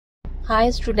Hi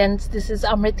students, this is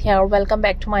Amrit here. Welcome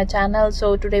back to my channel.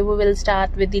 So today we will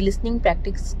start with the listening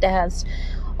practice test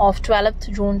of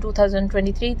 12th June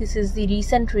 2023. This is the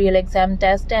recent real exam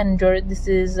test, and this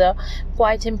is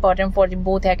quite important for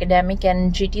both academic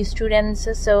and GT students.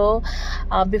 So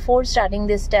before starting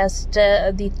this test,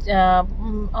 the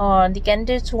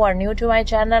candidates who are new to my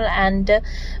channel and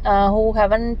who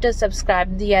haven't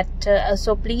subscribed yet,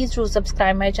 so please do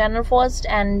subscribe my channel first,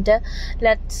 and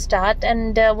let's start.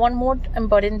 And one more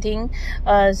important thing,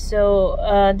 there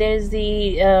is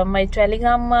the my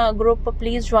Telegram group.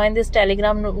 Please join this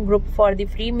Telegram group for the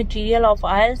free material of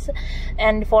IELTS,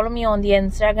 and follow me on the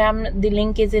Instagram. The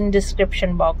link is in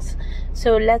description box.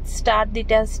 So let's start the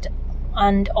test,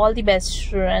 and all the best,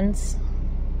 students.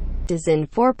 Is in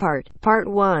 4-part, Part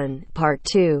 1, Part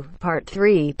 2, Part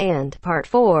 3, and Part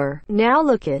 4. Now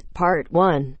look at Part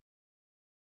 1.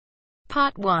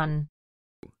 Part 1.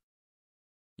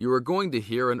 You are going to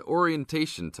hear an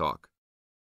orientation talk.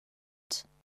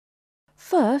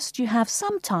 First, you have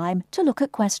some time to look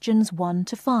at questions 1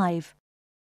 to 5.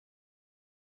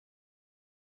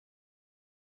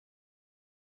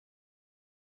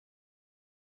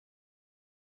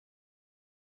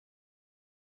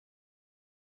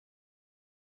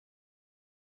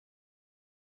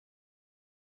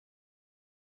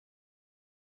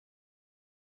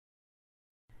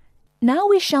 Now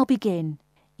we shall begin.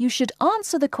 You should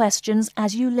answer the questions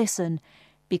as you listen,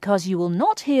 because you will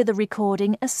not hear the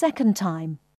recording a second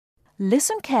time.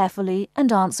 Listen carefully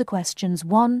and answer questions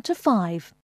 1 to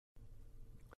 5.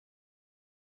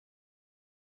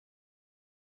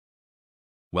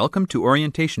 Welcome to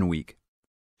Orientation Week.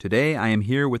 Today I am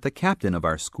here with the captain of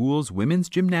our school's women's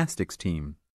gymnastics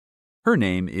team. Her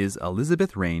name is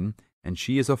Elizabeth Rain, and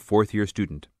she is a fourth-year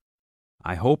student.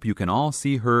 I hope you can all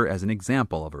see her as an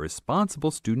example of a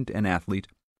responsible student and athlete,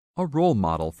 a role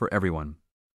model for everyone.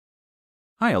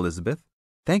 Hi, Elizabeth.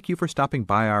 Thank you for stopping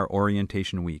by our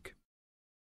Orientation Week.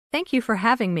 Thank you for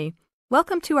having me.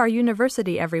 Welcome to our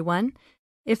university, everyone.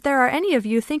 If there are any of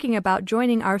you thinking about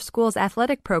joining our school's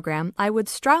athletic program, I would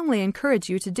strongly encourage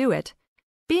you to do it.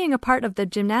 Being a part of the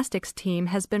gymnastics team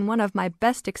has been one of my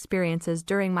best experiences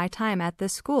during my time at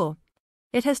this school.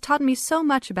 It has taught me so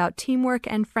much about teamwork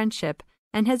and friendship,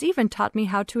 and has even taught me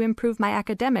how to improve my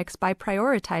academics by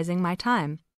prioritizing my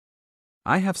time.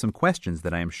 I have some questions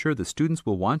that I am sure the students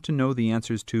will want to know the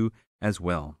answers to as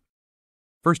well.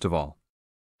 First of all,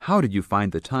 how did you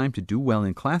find the time to do well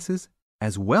in classes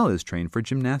as well as train for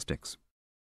gymnastics?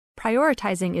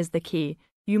 Prioritizing is the key.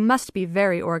 You must be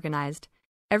very organized.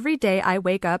 Every day I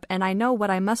wake up and I know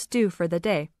what I must do for the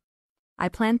day. I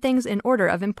plan things in order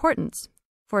of importance.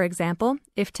 For example,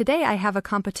 if today I have a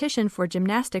competition for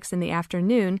gymnastics in the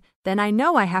afternoon, then I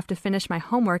know I have to finish my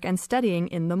homework and studying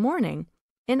in the morning.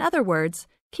 In other words,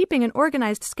 keeping an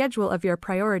organized schedule of your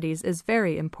priorities is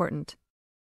very important.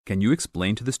 Can you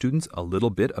explain to the students a little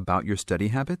bit about your study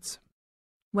habits?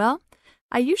 Well,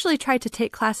 I usually try to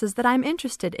take classes that I'm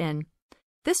interested in.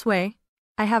 This way,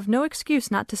 I have no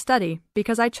excuse not to study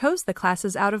because I chose the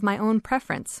classes out of my own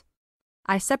preference.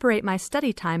 I separate my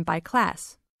study time by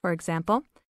class. For example,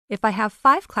 if I have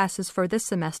 5 classes for this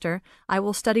semester, I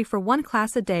will study for 1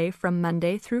 class a day from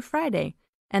Monday through Friday,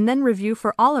 and then review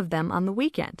for all of them on the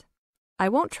weekend. I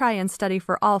won't try and study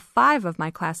for all 5 of my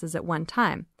classes at one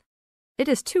time. It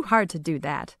is too hard to do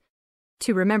that,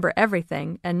 to remember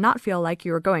everything and not feel like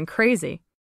you are going crazy.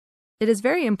 It is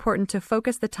very important to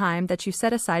focus the time that you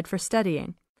set aside for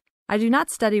studying. I do not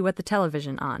study with the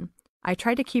television on. I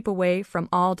try to keep away from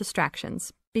all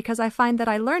distractions, because I find that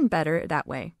I learn better that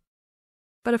way.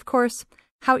 But of course,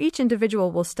 how each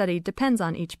individual will study depends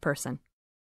on each person.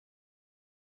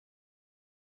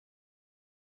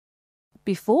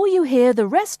 Before you hear the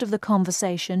rest of the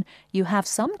conversation, you have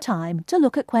some time to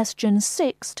look at questions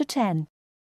 6 to 10.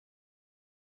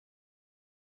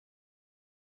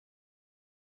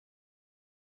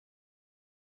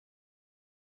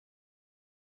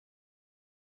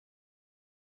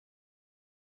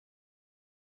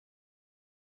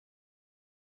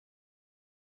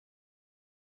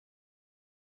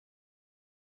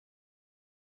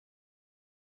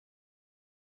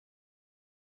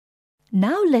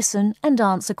 Now listen and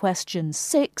answer questions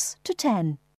 6 to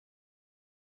 10.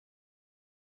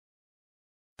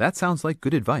 That sounds like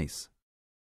good advice.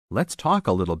 Let's talk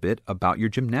a little bit about your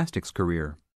gymnastics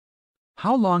career.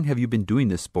 How long have you been doing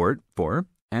this sport for,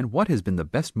 and what has been the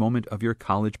best moment of your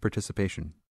college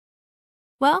participation?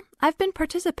 Well, I've been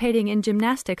participating in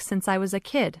gymnastics since I was a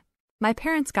kid. My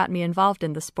parents got me involved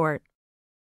in the sport.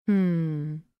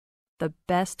 The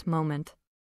best moment.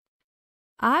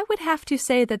 I would have to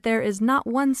say that there is not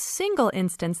one single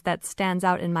instance that stands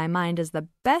out in my mind as the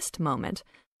best moment,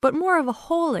 but more of a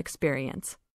whole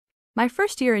experience. My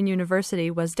first year in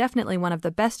university was definitely one of the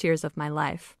best years of my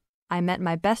life. I met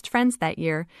my best friends that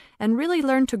year and really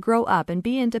learned to grow up and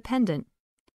be independent.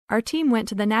 Our team went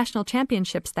to the national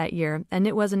championships that year, and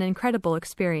it was an incredible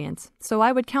experience, so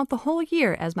I would count the whole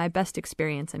year as my best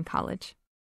experience in college.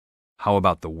 How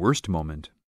about the worst moment?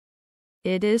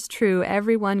 It is true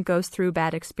everyone goes through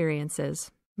bad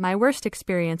experiences. My worst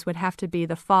experience would have to be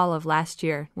the fall of last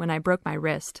year when I broke my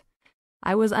wrist.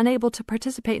 I was unable to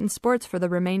participate in sports for the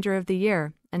remainder of the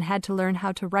year and had to learn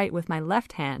how to write with my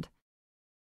left hand.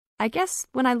 I guess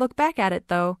when I look back at it,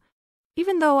 though,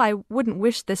 even though I wouldn't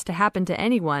wish this to happen to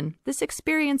anyone, this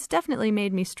experience definitely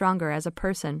made me stronger as a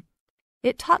person.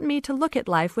 It taught me to look at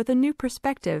life with a new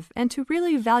perspective and to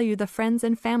really value the friends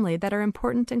and family that are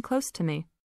important and close to me.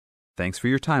 Thanks for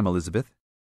your time, Elizabeth.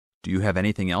 Do you have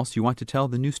anything else you want to tell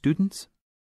the new students?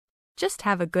 Just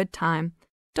have a good time.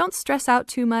 Don't stress out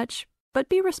too much, but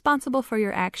be responsible for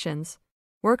your actions.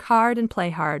 Work hard and play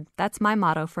hard. That's my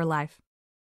motto for life.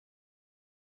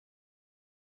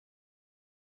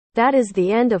 That is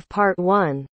the end of part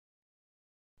 1.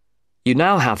 You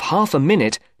now have half a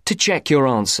minute to check your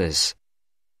answers.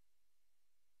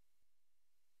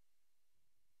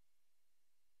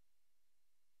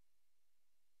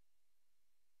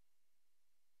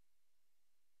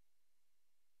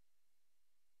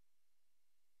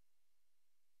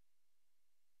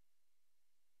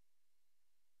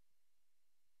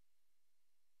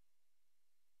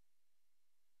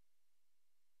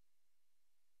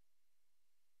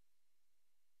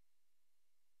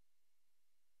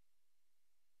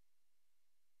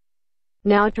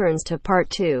 Now turns to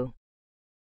part 2.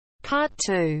 Part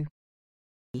 2.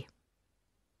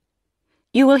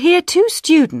 You will hear two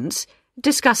students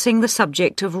discussing the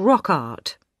subject of rock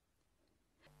art.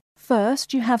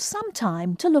 First, you have some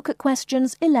time to look at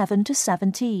questions 11 to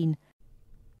 17.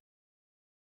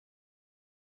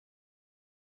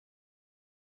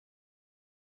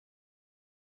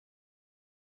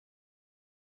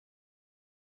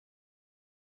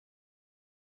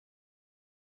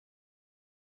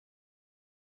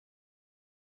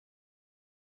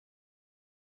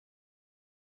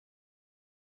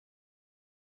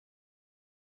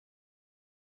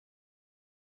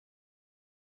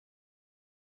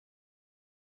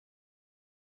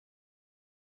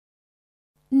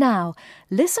 Now,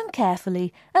 listen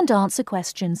carefully and answer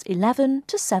questions 11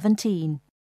 to 17.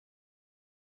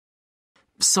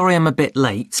 Sorry I'm a bit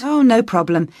late. Oh, no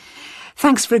problem.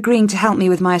 Thanks for agreeing to help me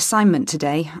with my assignment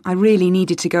today. I really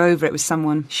needed to go over it with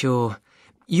someone. Sure.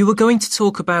 You were going to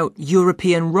talk about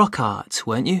European rock art,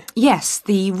 weren't you? Yes,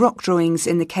 the rock drawings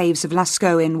in the caves of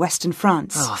Lascaux in western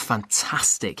France. Oh,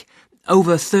 fantastic.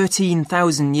 Over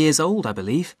 13,000 years old, I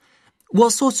believe. What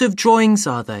sort of drawings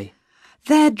are they?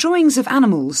 They're drawings of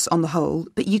animals on the whole,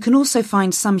 but you can also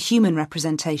find some human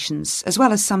representations, as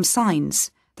well as some signs.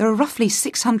 There are roughly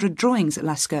 600 drawings at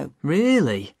Lascaux.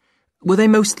 Really? Were they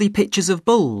mostly pictures of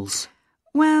bulls?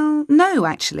 Well, no,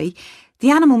 actually. The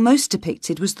animal most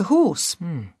depicted was the horse.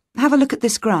 Have a look at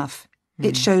this graph.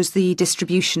 It shows the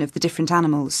distribution of the different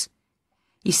animals.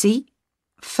 You see,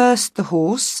 first the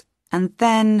horse, and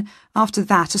then, after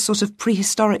that, a sort of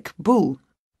prehistoric bull.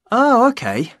 Oh,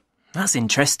 OK. That's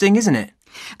interesting, isn't it?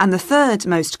 And the third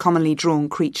most commonly drawn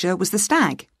creature was the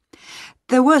stag.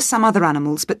 There were some other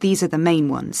animals, but these are the main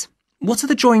ones. What are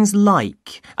the drawings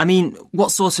like? I mean,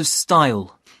 what sort of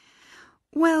style?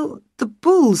 Well, the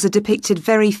bulls are depicted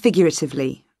very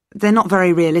figuratively. They're not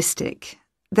very realistic.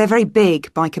 They're very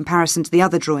big by comparison to the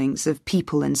other drawings of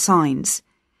people and signs.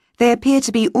 They appear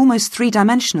to be almost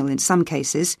three-dimensional in some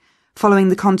cases, following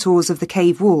the contours of the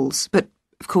cave walls, but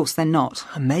of course they're not.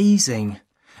 Amazing.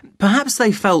 Perhaps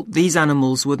they felt these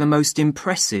animals were the most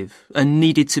impressive and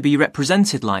needed to be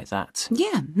represented like that.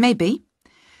 Yeah, maybe.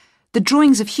 The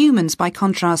drawings of humans, by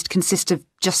contrast, consist of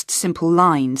just simple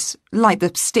lines, like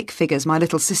the stick figures my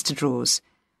little sister draws.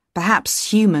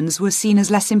 Perhaps humans were seen as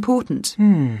less important.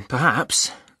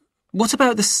 Perhaps. What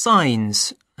about the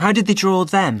signs? How did they draw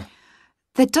them?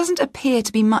 There doesn't appear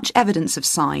to be much evidence of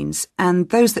signs, and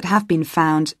those that have been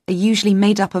found are usually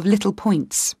made up of little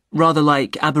points. Rather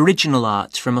like Aboriginal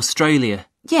art from Australia.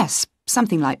 Yes,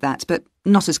 something like that, but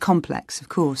not as complex, of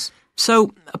course.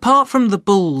 So, apart from the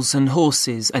bulls and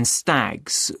horses and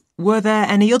stags, were there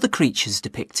any other creatures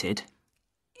depicted?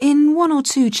 In one or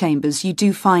two chambers you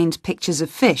do find pictures of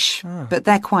fish, but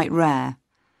they're quite rare.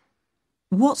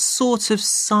 What sort of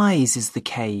size is the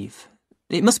cave?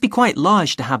 It must be quite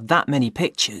large to have that many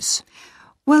pictures.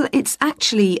 Well, it's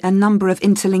actually a number of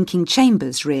interlinking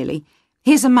chambers, really.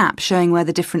 Here's a map showing where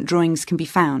the different drawings can be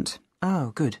found.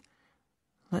 Oh, good.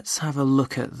 Let's have a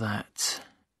look at that.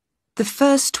 The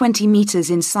first 20 metres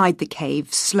inside the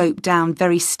cave slope down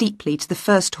very steeply to the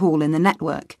first hall in the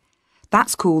network.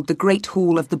 That's called the Great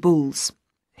Hall of the Bulls.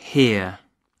 Here.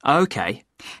 OK.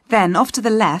 Then, off to the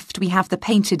left, we have the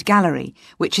Painted Gallery,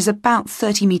 which is about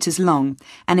 30 metres long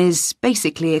and is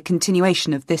basically a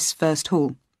continuation of this first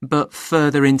hall. But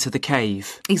further into the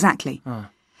cave. Exactly. Oh.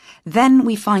 Then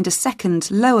we find a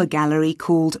second, lower gallery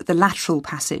called the Lateral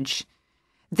Passage.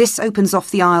 This opens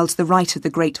off the aisle to the right of the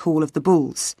Great Hall of the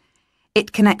Bulls.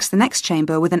 It connects the next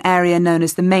chamber with an area known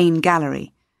as the Main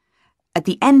Gallery. At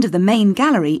the end of the Main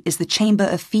Gallery is the Chamber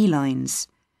of Felines.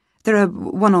 There are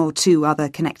one or two other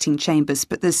connecting chambers,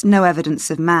 but there's no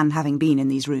evidence of man having been in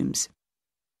these rooms.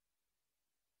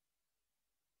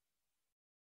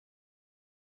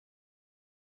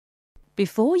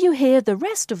 Before you hear the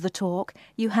rest of the talk,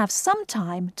 you have some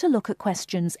time to look at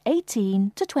questions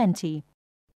 18 to 20.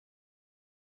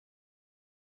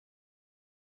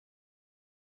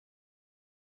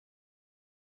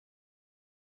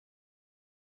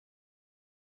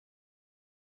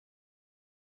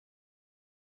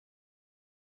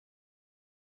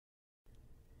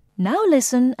 Now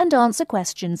listen and answer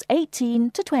questions 18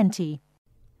 to 20.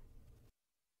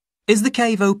 Is the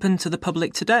cave open to the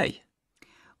public today?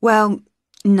 Well,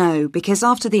 no, because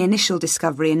after the initial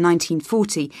discovery in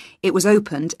 1940, it was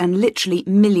opened and literally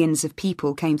millions of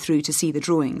people came through to see the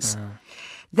drawings.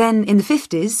 Then, in the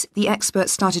 50s, the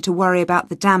experts started to worry about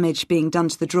the damage being done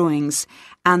to the drawings,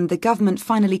 and the government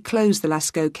finally closed the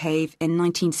Lascaux cave in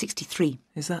 1963.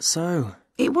 Is that so?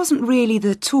 It wasn't really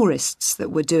the tourists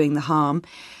that were doing the harm,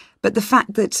 but the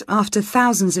fact that after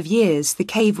thousands of years the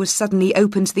cave was suddenly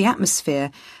open to the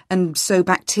atmosphere, and so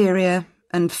bacteria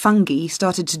and fungi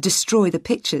started to destroy the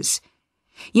pictures.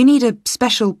 You need a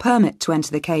special permit to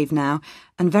enter the cave now,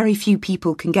 and very few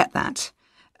people can get that,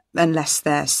 unless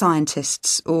they're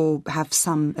scientists or have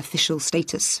some official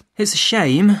status. It's a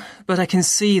shame, but I can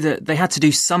see that they had to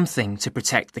do something to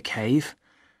protect the cave.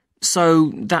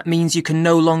 So that means you can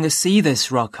no longer see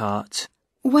this rock art?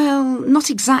 Well, not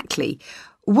exactly.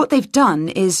 What they've done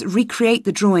is recreate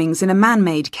the drawings in a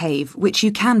man-made cave, which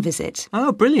you can visit.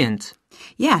 Oh, brilliant.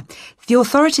 Yeah, the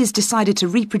authorities decided to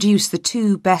reproduce the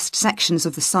two best sections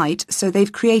of the site, so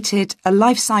they've created a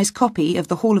life-size copy of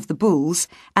the Hall of the Bulls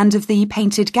and of the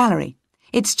Painted Gallery.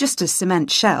 It's just a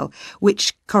cement shell,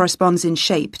 which corresponds in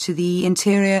shape to the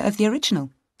interior of the original.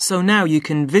 So now you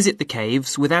can visit the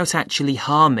caves without actually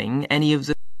harming any of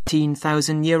the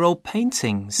 13,000-year-old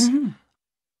paintings. Mm-hmm.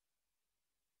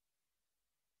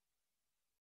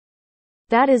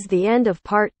 That is the end of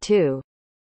part 2.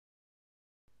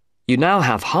 You now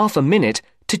have half a minute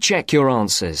to check your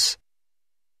answers.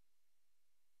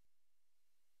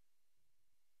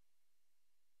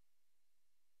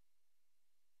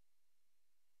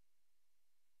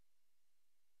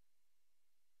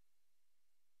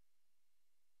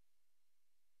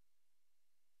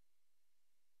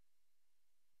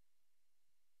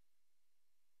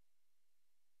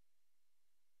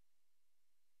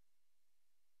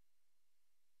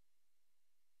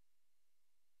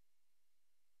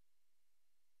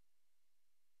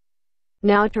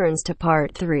 Now turns to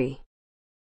part 3.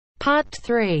 Part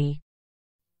 3.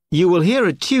 You will hear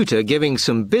a tutor giving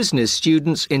some business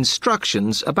students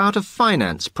instructions about a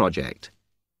finance project.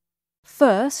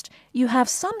 First, you have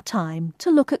some time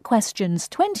to look at questions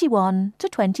 21 to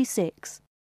 26.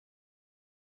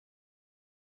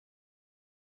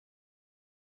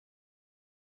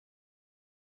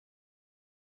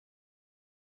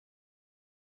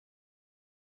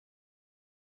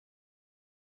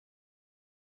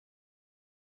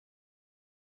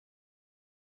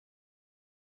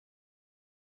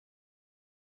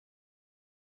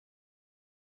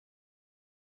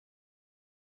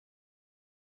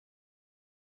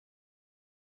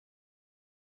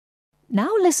 Now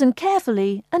listen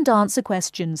carefully and answer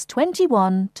questions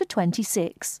 21 to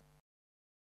 26.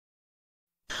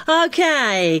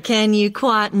 OK, can you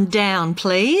quieten down,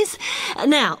 please?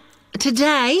 Now,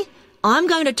 today I'm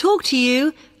going to talk to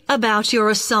you about your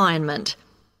assignment.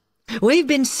 We've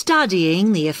been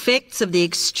studying the effects of the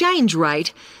exchange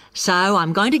rate, so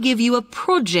I'm going to give you a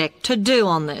project to do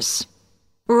on this.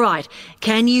 Right,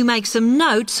 can you make some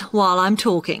notes while I'm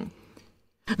talking?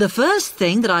 The first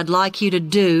thing that I'd like you to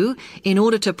do in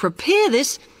order to prepare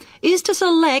this is to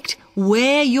select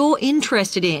where you're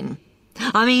interested in.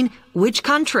 I mean, which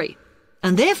country,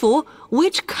 and therefore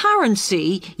which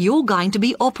currency you're going to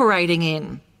be operating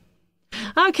in.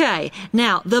 OK,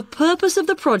 now the purpose of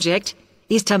the project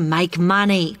is to make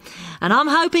money, and I'm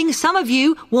hoping some of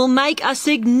you will make a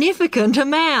significant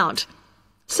amount.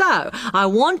 So, I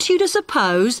want you to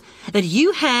suppose that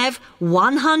you have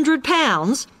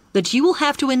 £100 that you will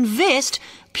have to invest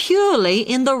purely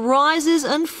in the rises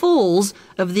and falls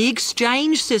of the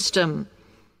exchange system.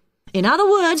 In other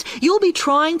words, you'll be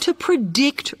trying to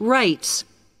predict rates.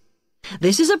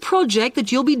 This is a project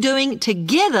that you'll be doing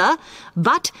together,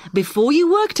 but before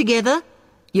you work together,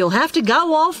 you'll have to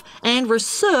go off and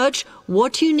research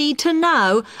what you need to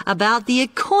know about the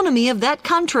economy of that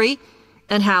country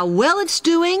and how well it's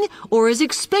doing or is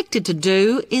expected to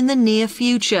do in the near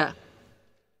future.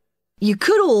 You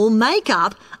could all make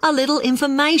up a little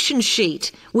information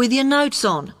sheet with your notes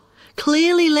on,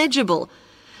 clearly legible,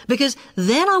 because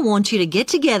then I want you to get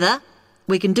together,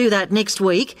 we can do that next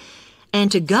week, and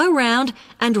to go round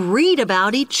and read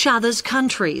about each other's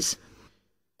countries.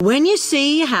 When you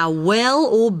see how well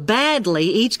or badly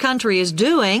each country is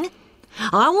doing,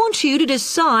 I want you to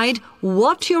decide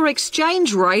what your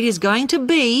exchange rate is going to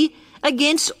be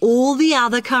against all the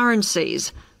other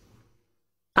currencies.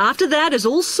 After that is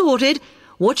all sorted,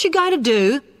 what you're going to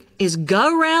do is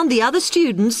go round the other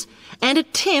students and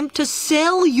attempt to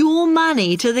sell your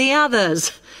money to the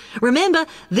others. Remember,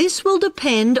 this will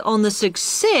depend on the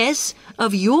success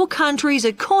of your country's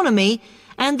economy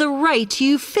and the rate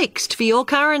you fixed for your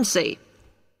currency.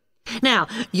 Now,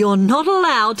 you're not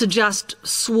allowed to just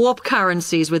swap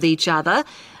currencies with each other,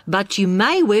 but you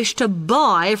may wish to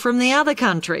buy from the other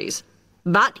countries.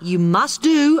 But you must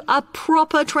do a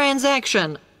proper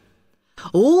transaction.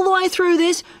 All the way through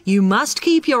this, you must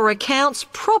keep your accounts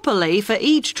properly for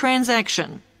each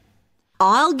transaction.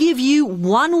 I'll give you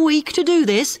 1 week to do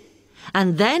this,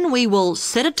 and then we will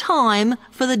set a time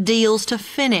for the deals to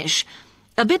finish,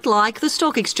 a bit like the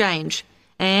stock exchange.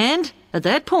 And at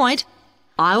that point,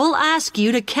 I will ask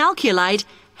you to calculate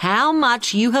how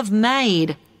much you have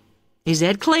made. Is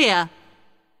that clear?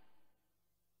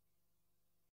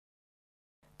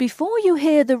 Before you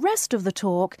hear the rest of the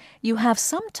talk, you have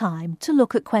some time to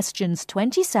look at questions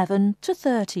 27 to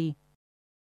 30.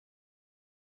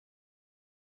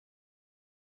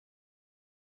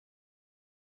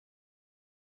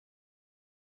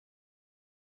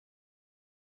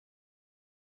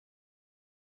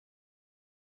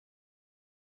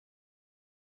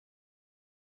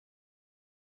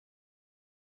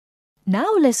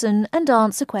 Now listen and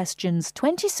answer questions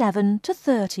 27 to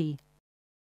 30.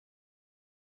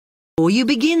 Before you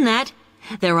begin that,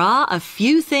 there are a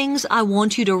few things I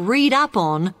want you to read up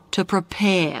on to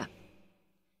prepare.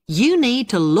 You need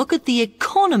to look at the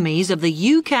economies of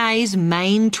the UK's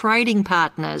main trading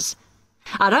partners.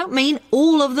 I don't mean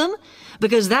all of them,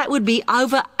 because that would be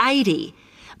over 80,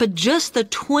 but just the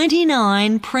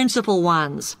 29 principal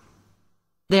ones.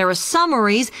 There are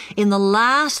summaries in the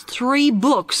last 3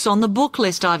 books on the book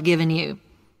list I've given you.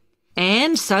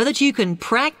 And so that you can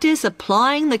practice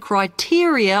applying the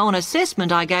criteria on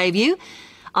assessment I gave you,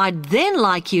 I'd then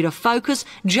like you to focus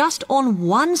just on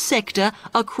one sector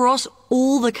across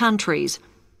all the countries.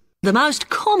 The most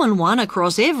common one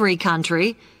across every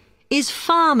country is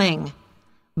farming.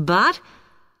 But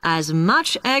as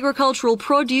much agricultural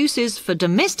produce is for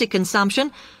domestic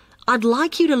consumption, I'd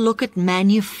like you to look at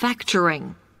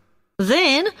manufacturing.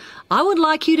 Then, I would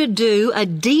like you to do a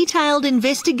detailed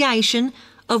investigation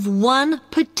of one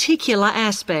particular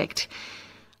aspect.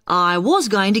 I was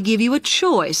going to give you a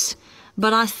choice,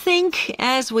 but I think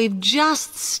as we've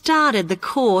just started the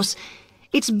course,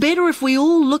 it's better if we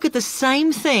all look at the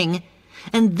same thing,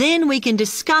 and then we can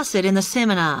discuss it in the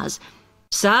seminars.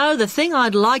 So the thing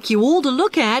I'd like you all to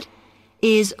look at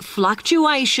is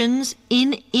fluctuations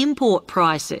in import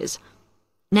prices.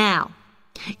 Now,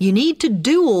 you need to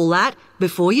do all that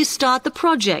before you start the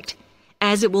project,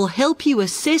 as it will help you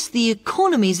assess the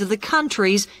economies of the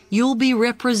countries you'll be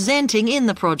representing in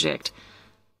the project.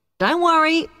 Don't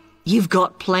worry, you've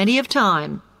got plenty of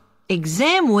time.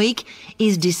 Exam week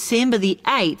is December the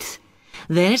 8th.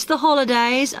 Then it's the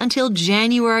holidays until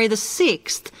January the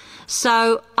 6th,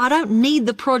 so I don't need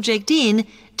the project in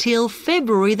till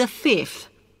February the 5th.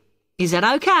 Is that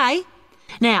okay?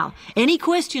 Now, any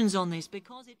questions on this?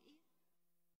 Because it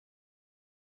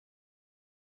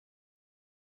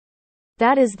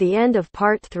That is the end of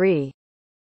part 3.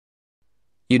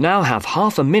 You now have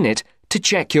half a minute to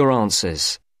check your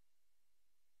answers.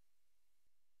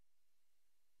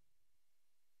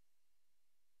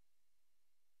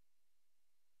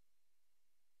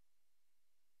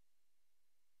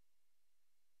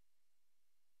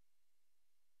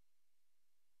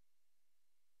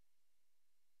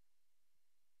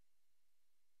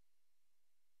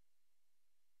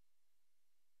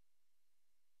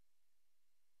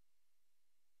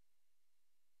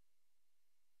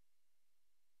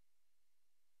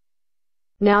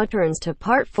 Now turns to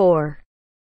Part 4.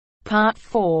 Part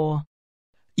 4.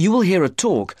 You will hear a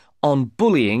talk on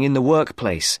bullying in the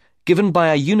workplace, given by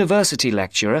a university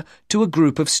lecturer to a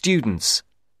group of students.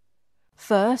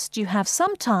 First, you have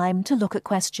some time to look at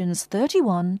questions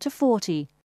 31 to 40.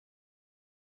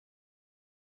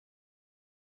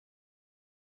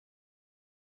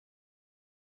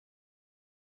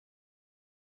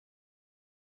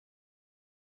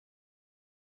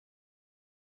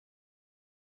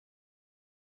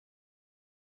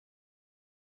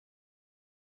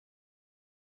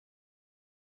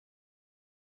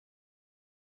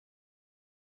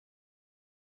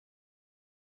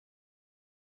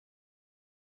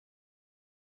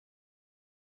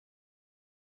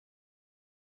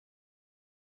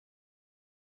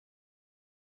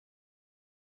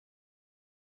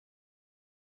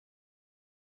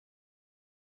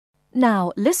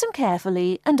 Now listen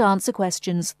carefully and answer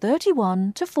questions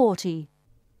 31 to 40.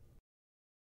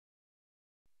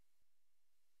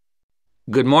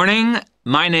 Good morning.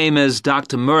 My name is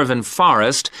Dr. Mervyn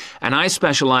Forrest, and I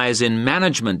specialize in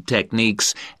management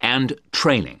techniques and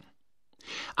training.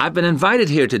 I've been invited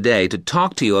here today to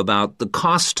talk to you about the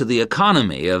cost to the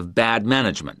economy of bad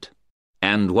management.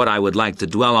 And what I would like to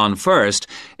dwell on first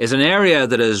is an area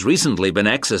that has recently been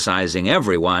exercising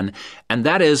everyone, and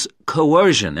that is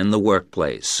coercion in the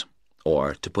workplace,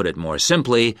 or, to put it more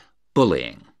simply,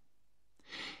 bullying.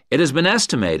 It has been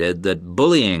estimated that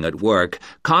bullying at work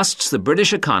costs the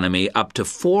British economy up to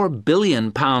 £4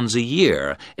 billion a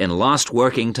year in lost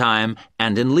working time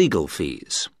and in legal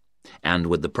fees. And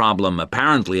with the problem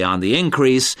apparently on the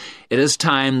increase, it is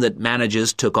time that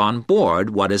managers took on board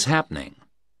what is happening.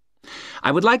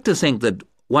 I would like to think that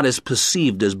what is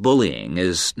perceived as bullying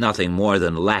is nothing more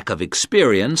than lack of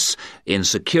experience,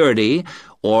 insecurity,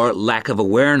 or lack of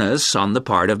awareness on the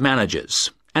part of managers,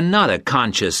 and not a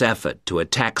conscious effort to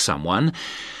attack someone,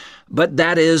 but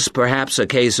that is perhaps a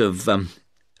case of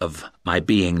my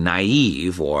being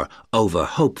naive or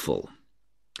over-hopeful.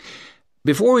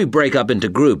 Before we break up into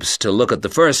groups to look at the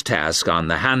first task on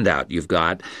the handout you've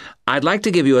got, I'd like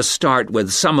to give you a start with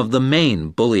some of the main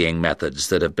bullying methods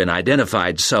that have been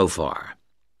identified so far.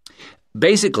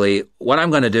 Basically, what I'm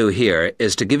going to do here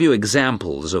is to give you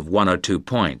examples of 1 or 2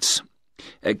 points.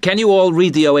 Can you all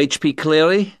read the OHP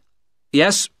clearly?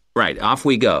 Yes? Right, off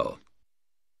we go.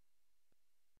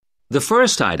 The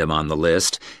first item on the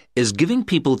list is giving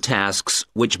people tasks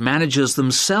which managers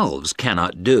themselves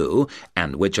cannot do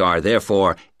and which are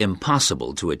therefore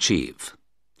impossible to achieve.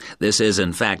 This is,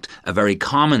 in fact, a very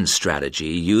common strategy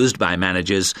used by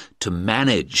managers to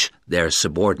manage their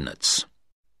subordinates.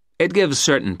 It gives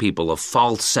certain people a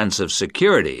false sense of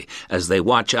security as they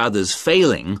watch others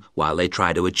failing while they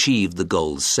try to achieve the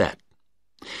goals set.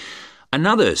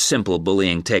 Another simple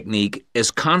bullying technique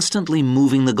is constantly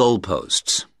moving the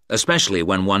goalposts, especially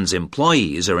when one's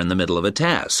employees are in the middle of a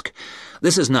task.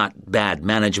 This is not bad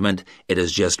management, it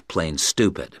is just plain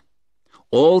stupid.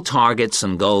 All targets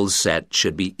and goals set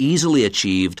should be easily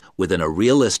achieved within a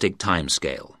realistic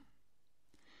timescale.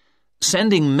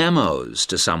 Sending memos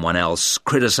to someone else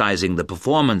criticizing the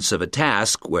performance of a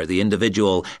task where the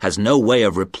individual has no way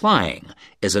of replying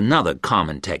is another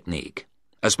common technique,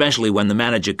 especially when the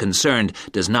manager concerned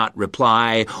does not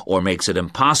reply or makes it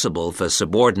impossible for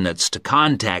subordinates to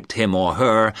contact him or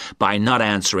her by not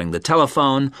answering the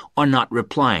telephone or not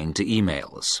replying to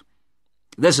emails.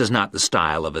 This is not the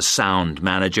style of a sound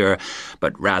manager,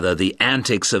 but rather the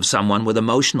antics of someone with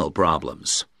emotional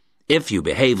problems. If you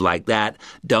behave like that,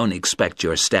 don't expect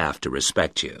your staff to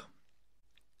respect you.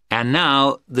 And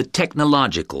now, the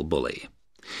technological bully.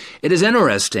 It is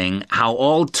interesting how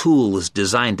all tools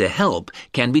designed to help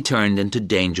can be turned into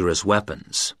dangerous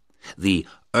weapons. The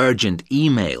urgent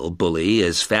email bully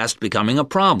is fast becoming a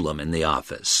problem in the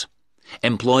office.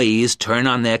 Employees turn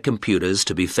on their computers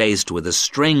to be faced with a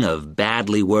string of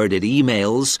badly worded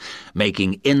emails,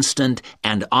 making instant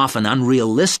and often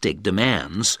unrealistic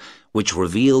demands, which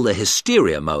reveal the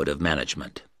hysteria mode of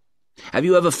management. Have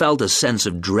you ever felt a sense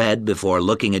of dread before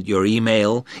looking at your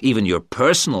email, even your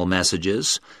personal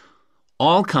messages?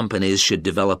 All companies should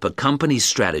develop a company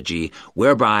strategy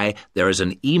whereby there is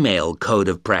an email code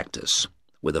of practice,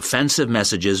 with offensive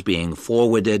messages being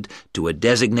forwarded to a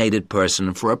designated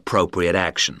person for appropriate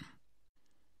action.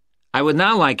 I would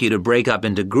now like you to break up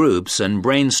into groups and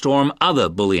brainstorm other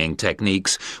bullying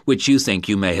techniques which you think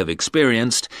you may have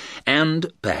experienced, and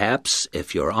perhaps,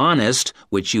 if you're honest,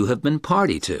 which you have been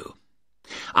party to.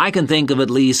 I can think of at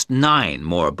least 9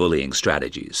 more bullying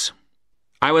strategies.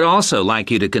 I would also like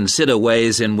you to consider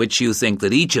ways in which you think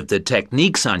that each of the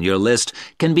techniques on your list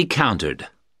can be countered.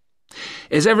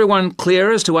 Is everyone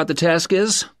clear as to what the task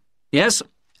is? Yes?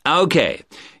 Okay,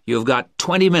 you've got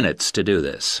 20 minutes to do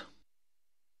this.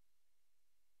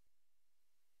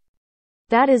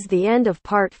 That is the end of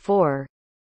part 4.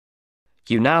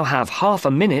 You now have half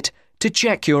a minute to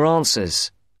check your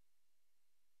answers.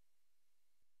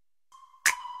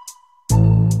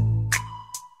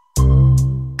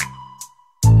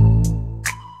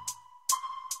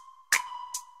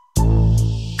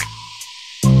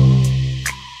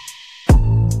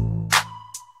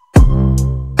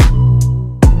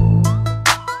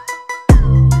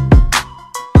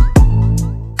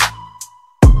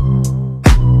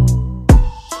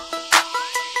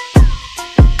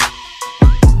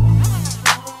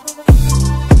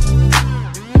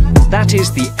 That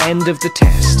is the end of the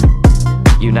test.